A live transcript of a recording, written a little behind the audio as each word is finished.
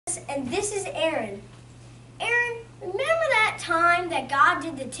and this is Aaron. Aaron, remember that time that God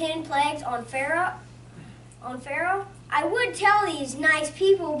did the 10 plagues on Pharaoh? I would tell these nice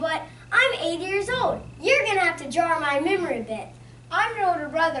people, but I'm 8 years old. You're going to have to jar my memory a bit. I'm your older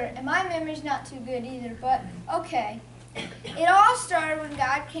brother, and my memory's not too good either, but okay. It all started when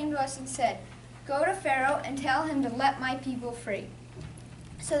God came to us and said, "Go to Pharaoh and tell him to let my people free,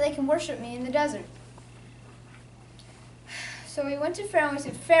 so they can worship me in the desert." So we went to Pharaoh and we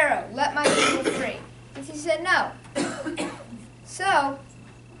said, "Pharaoh, let my people free." And he said no. So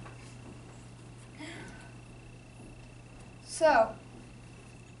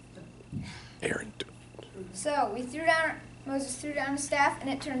Moses threw down his staff and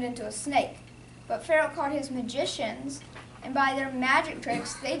it turned into a snake. But Pharaoh called his magicians, and by their magic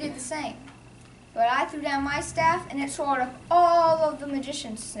tricks they did the same. But I threw down my staff and it swallowed up all of the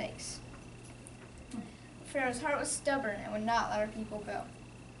magician's snakes. Pharaoh's heart was stubborn and would not let our people go.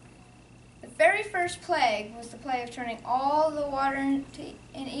 The very first plague was the plague of turning all the water in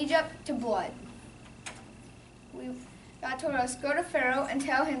Egypt to blood. God told us, "Go to Pharaoh and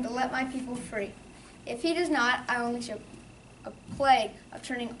tell him to let my people free. If he does not, I will unleash a plague of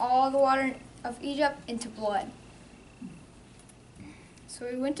turning all the water of Egypt into blood." So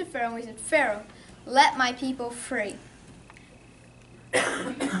we went to Pharaoh and we said, "Pharaoh, let my people free."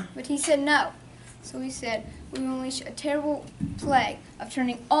 But he said no. So we said, "We will unleash a terrible plague of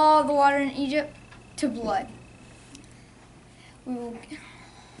turning all the water in Egypt to blood.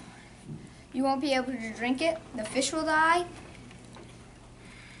 You won't be able to drink it. The fish will die."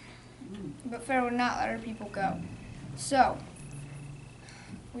 But Pharaoh would not let our people go. So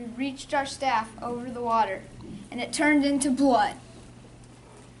we reached our staff over the water, and it turned into blood.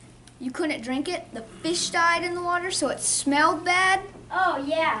 You couldn't drink it. The fish died in the water, so it smelled bad. Oh,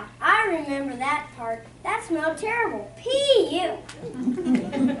 yeah, I remember that part. That smelled terrible. P.U.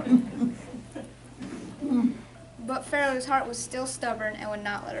 But Pharaoh's heart was still stubborn and would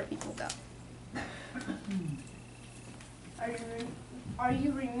not let our people go. Are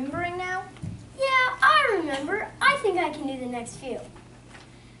you remembering now? Yeah, I remember. I think I can do the next few.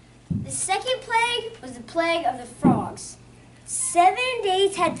 The second plague was the plague of the frogs. 7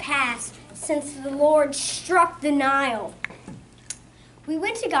 days had passed since the Lord struck the Nile. We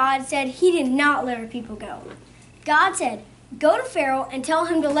went to God and said he did not let our people go. God said, "Go to Pharaoh and tell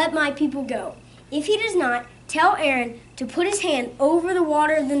him to let my people go. If he does not, tell Aaron to put his hand over the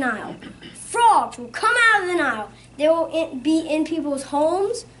water of the Nile. Frogs will come out of the Nile. They will be in people's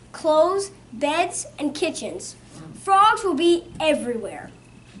homes, clothes, beds, and kitchens. Frogs will be everywhere."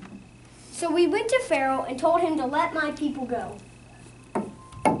 So we went to Pharaoh and told him to let my people go.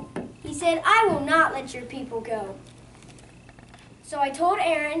 He said, "I will not let your people go." So I told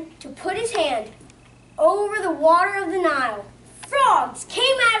Aaron to put his hand over the water of the Nile. Frogs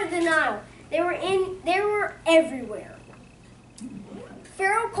came out of the Nile. They were everywhere.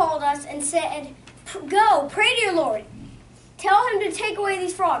 Pharaoh called us and said, "Go, pray to your Lord. Tell him to take away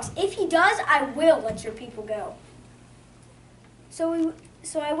these frogs. If he does, I will let your people go." So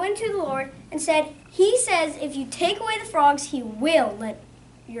I went to the Lord and said, "He says if you take away the frogs, he will let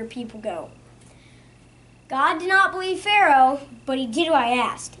your people go." God did not believe Pharaoh, but he did what I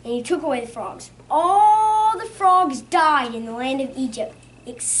asked, and he took away the frogs. All the frogs died in the land of Egypt,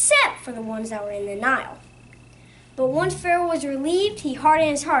 except for the ones that were in the Nile. But once Pharaoh was relieved, he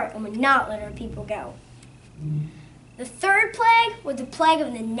hardened his heart and would not let our people go. The third plague was the plague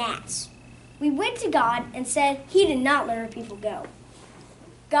of the gnats. We went to God and said he did not let our people go.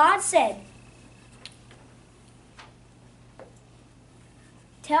 God said,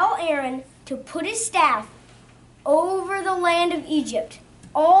 "Tell Aaron to put his staff over the land of Egypt.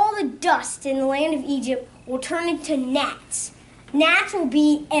 All the dust in the land of Egypt will turn into gnats. Gnats will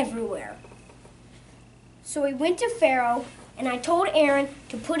be everywhere." So we went to Pharaoh, and I told Aaron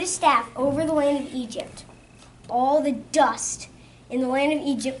to put his staff over the land of Egypt. All the dust in the land of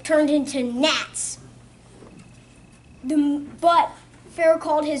Egypt turned into gnats. But Pharaoh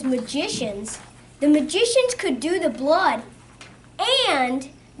called his magicians. The magicians could do the blood and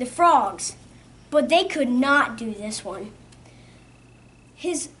the frogs, but they could not do this one.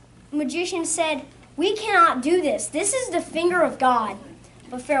 His magician said, "We cannot do this. This is the finger of God."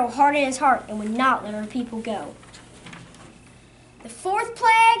 But Pharaoh hardened his heart and would not let our people go. The fourth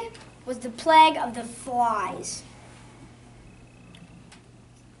plague was the plague of the flies.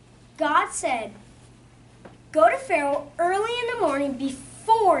 God said, "Go to Pharaoh early in the morning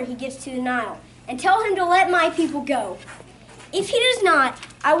before he gets to the Nile and tell him to let my people go. If he does not,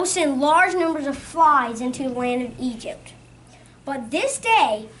 I will send large numbers of flies into the land of Egypt. But this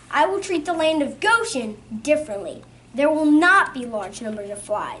day I will treat the land of Goshen differently. there will not be large numbers of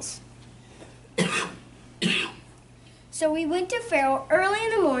flies. So we went to Pharaoh early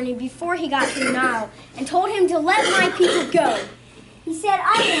in the morning before he got to the Nile and told him to let my people go. He said,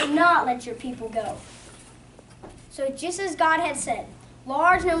 I will not let your people go. So just as God had said,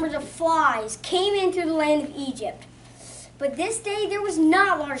 large numbers of flies came into the land of Egypt. But this day there was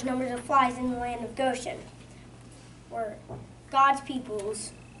not large numbers of flies in the land of Goshen, where God's people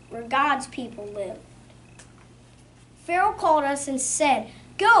lived. Pharaoh called us and said,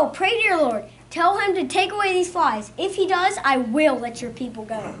 go, pray to your Lord. Tell him to take away these flies. If he does, I will let your people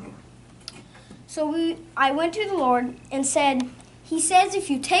go. So I went to the Lord and said, he says if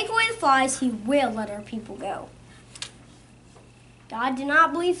you take away the flies, he will let our people go. God did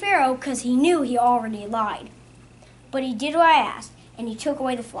not believe Pharaoh because he knew he already lied. But he did what I asked, and he took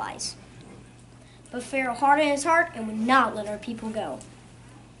away the flies. But Pharaoh hardened his heart and would not let our people go.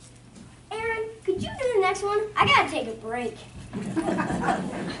 Aaron, could you do the next one? I gotta take a break.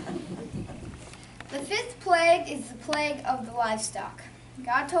 The fifth plague is the plague of the livestock.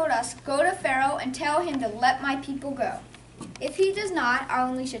 God told us, go to Pharaoh and tell him to let my people go. If he does not,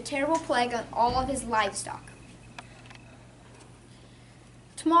 I'll unleash a terrible plague on all of his livestock.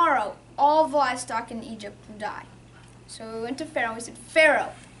 Tomorrow, all of the livestock in Egypt will die. So we went to Pharaoh and we said,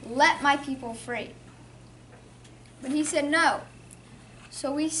 Pharaoh, let my people free. But he said no.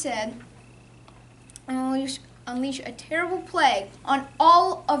 So we said, I'll unleash a terrible plague on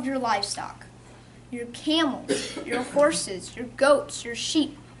all of your livestock. Your camels, your horses, your goats, your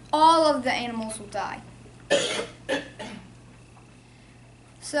sheep, all of the animals will die.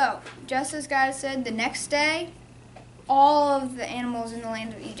 So, just as God said, the next day, all of the animals in the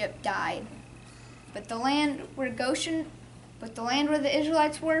land of Egypt died. But the land where the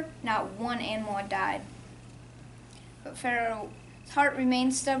Israelites were, not one animal had died. But Pharaoh's heart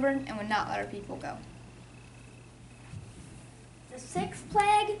remained stubborn and would not let our people go. The sixth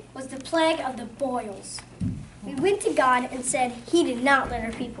plague was the plague of the boils. We went to God and said he did not let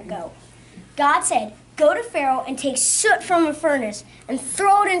our people go. God said, go to Pharaoh and take soot from a furnace and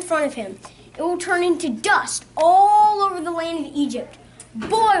throw it in front of him. It will turn into dust all over the land of Egypt.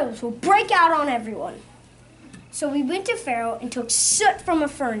 Boils will break out on everyone. So we went to Pharaoh and took soot from a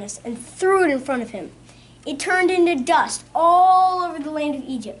furnace and threw it in front of him. It turned into dust all over the land of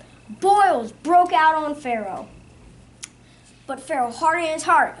Egypt. Boils broke out on Pharaoh. But Pharaoh hardened his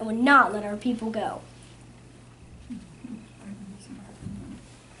heart and would not let our people go.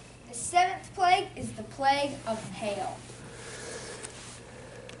 The seventh plague is the plague of hail.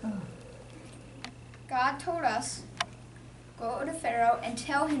 God told us, go to Pharaoh and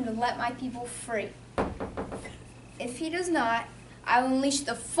tell him to let my people free. If he does not, I will unleash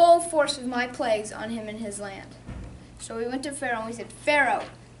the full force of my plagues on him and his land. So we went to Pharaoh and we said, Pharaoh,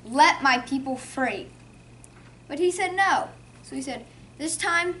 let my people free. But he said no. So he said, this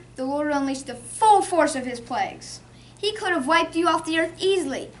time the Lord will unleash the full force of his plagues. He could have wiped you off the earth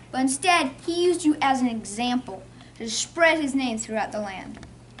easily, but instead he used you as an example to spread his name throughout the land.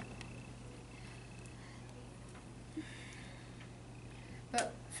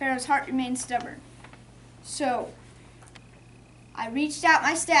 But Pharaoh's heart remained stubborn. So I reached out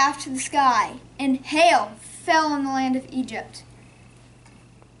my staff to the sky, and hail fell on the land of Egypt.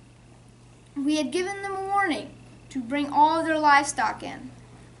 We had given them a warning to bring all of their livestock in.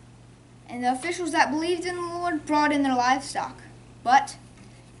 And the officials that believed in the Lord brought in their livestock. But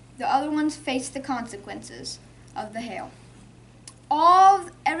the other ones faced the consequences of the hail.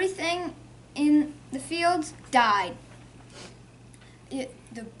 Everything in the fields died. It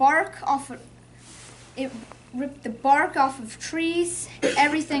ripped the bark off of trees.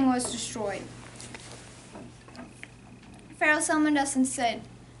 Everything was destroyed. Pharaoh summoned us and said,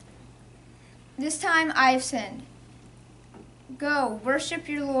 this time I have sinned. Go, worship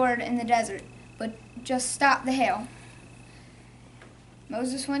your Lord in the desert, but just stop the hail.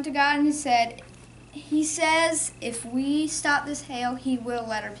 Moses went to God and he says, if we stop this hail, he will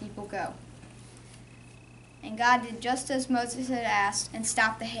let our people go. And God did just as Moses had asked and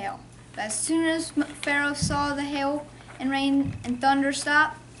stopped the hail. But as soon as Pharaoh saw the hail and rain and thunder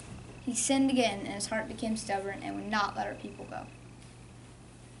stop, he sinned again, and his heart became stubborn and would not let our people go.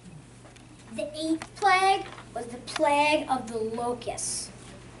 The eighth plague was the plague of the locusts.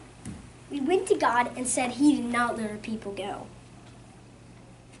 We went to God and said he did not let our people go.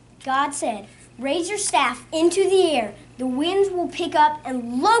 God said, raise your staff into the air. The winds will pick up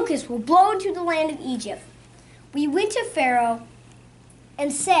and locusts will blow into the land of Egypt. We went to Pharaoh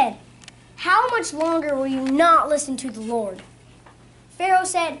and said, how much longer will you not listen to the Lord? Pharaoh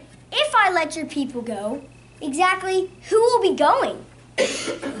said, if I let your people go, exactly who will be going?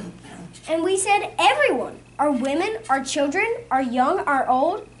 And we said, everyone. our women, our children, our young, our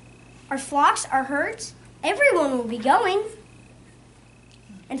old, our flocks, our herds, everyone will be going.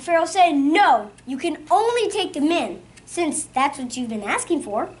 And Pharaoh said, no, you can only take the men, since that's what you've been asking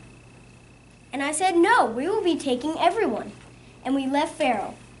for. And I said, no, we will be taking everyone. And we left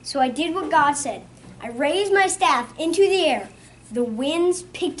Pharaoh. So I did what God said. I raised my staff into the air. The winds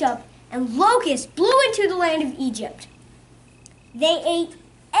picked up, and locusts blew into the land of Egypt. They ate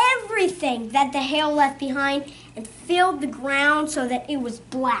everything that the hail left behind and filled the ground so that it was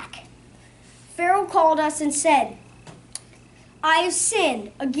black. Pharaoh called us and said, I have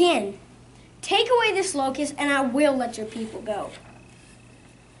sinned again. Take away this locust, and I will let your people go.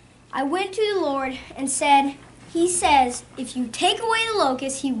 I went to the Lord and said, He says, if you take away the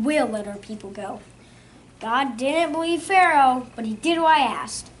locust, He will let our people go. God didn't believe Pharaoh, but he did what I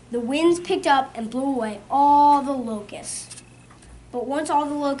asked. The winds picked up and blew away all the locusts. But once all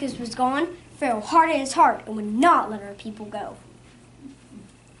the locusts was gone, Pharaoh hardened his heart and would not let our people go.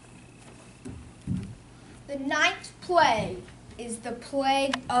 The ninth plague is the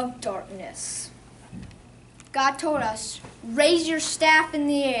plague of darkness. God told us, raise your staff in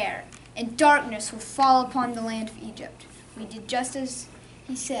the air, and darkness will fall upon the land of Egypt. We did just as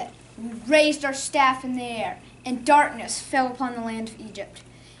He said. We raised our staff in the air, and darkness fell upon the land of Egypt.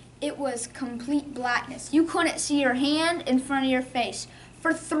 It was complete blackness. You couldn't see your hand in front of your face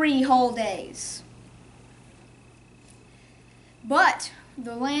for 3 whole days. But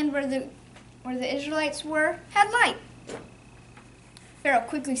the land where the Israelites were had light. Pharaoh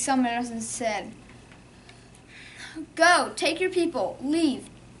quickly summoned us and said, go, take your people, leave.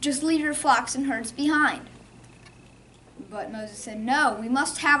 Just leave your flocks and herds behind. But Moses said, no, we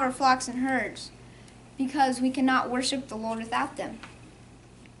must have our flocks and herds, because we cannot worship the Lord without them.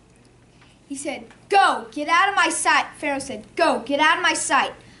 He said, go, get out of my sight. Pharaoh said, go, get out of my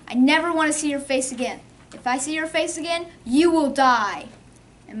sight. I never want to see your face again. If I see your face again, you will die.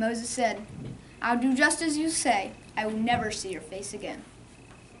 And Moses said, I'll do just as you say. I will never see your face again.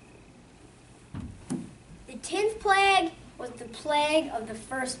 The 10th plague was the plague of the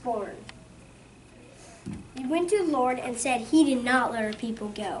firstborn. We went to the Lord and said He did not let our people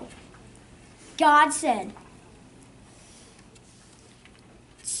go. God said,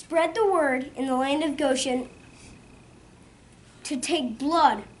 spread the word in the land of Goshen to take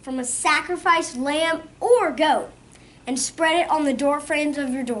blood from a sacrificed lamb or goat and spread it on the door frames of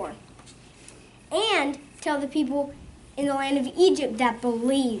your door. And tell the people in the land of Egypt that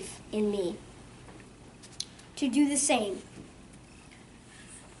believe in me to do the same.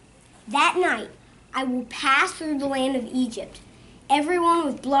 That night, I will pass through the land of Egypt. Everyone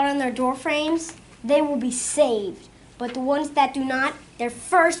with blood on their door frames, they will be saved. But the ones that do not, their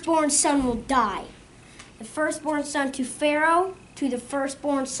firstborn son will die. The firstborn son to Pharaoh, to the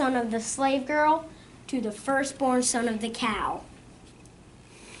firstborn son of the slave girl, to the firstborn son of the cow.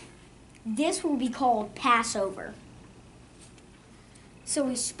 This will be called Passover. So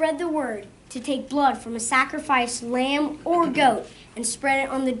we spread the word to take blood from a sacrificed lamb or goat and spread it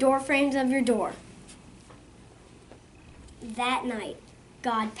on the door frames of your door. That night,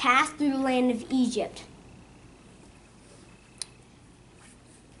 God passed through the land of Egypt.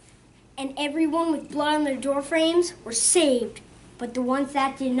 And everyone with blood on their door frames were saved. But the ones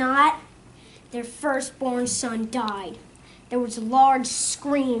that did not, their firstborn son died. There was large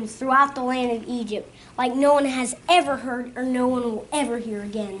screams throughout the land of Egypt, like no one has ever heard or no one will ever hear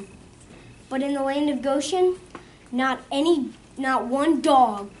again. But in the land of Goshen, not one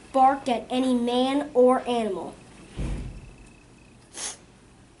dog barked at any man or animal.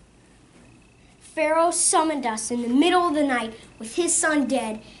 Pharaoh summoned us in the middle of the night with his son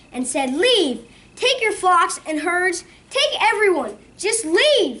dead and said, leave, take your flocks and herds, take everyone, just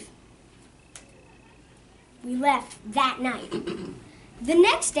leave. We left that night. The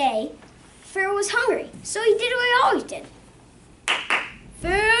next day, Pharaoh was hungry, so he did what he always did.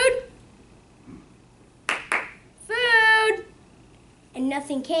 Food! Food! And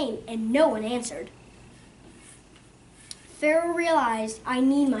nothing came, and no one answered. Pharaoh realized, I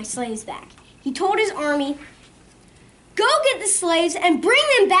need my slaves back. He told his army, go get the slaves and bring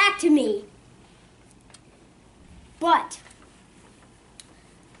them back to me. But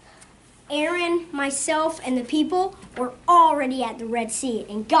Aaron, myself, and the people were already at the Red Sea,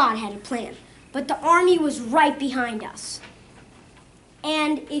 and God had a plan. But the army was right behind us.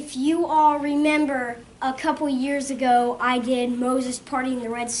 And if you all remember, a couple years ago, I did Moses parting the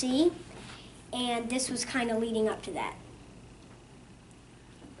Red Sea, and this was kind of leading up to that.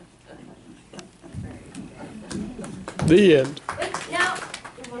 The end. Now,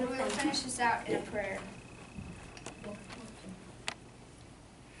 We'll finish this out in a prayer.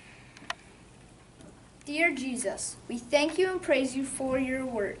 Dear Jesus, we thank you and praise you for your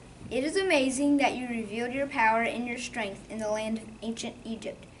word. It is amazing that you revealed your power and your strength in the land of ancient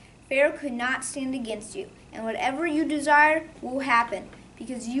Egypt. Pharaoh could not stand against you, and whatever you desire will happen,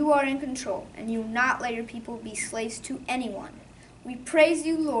 because you are in control, and you will not let your people be slaves to anyone. We praise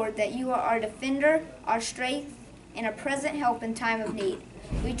you, Lord, that you are our defender, our strength, and a present help in time of need.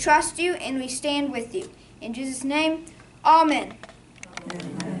 We trust you and we stand with you. In Jesus' name, amen.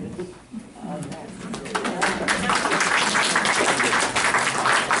 Amen.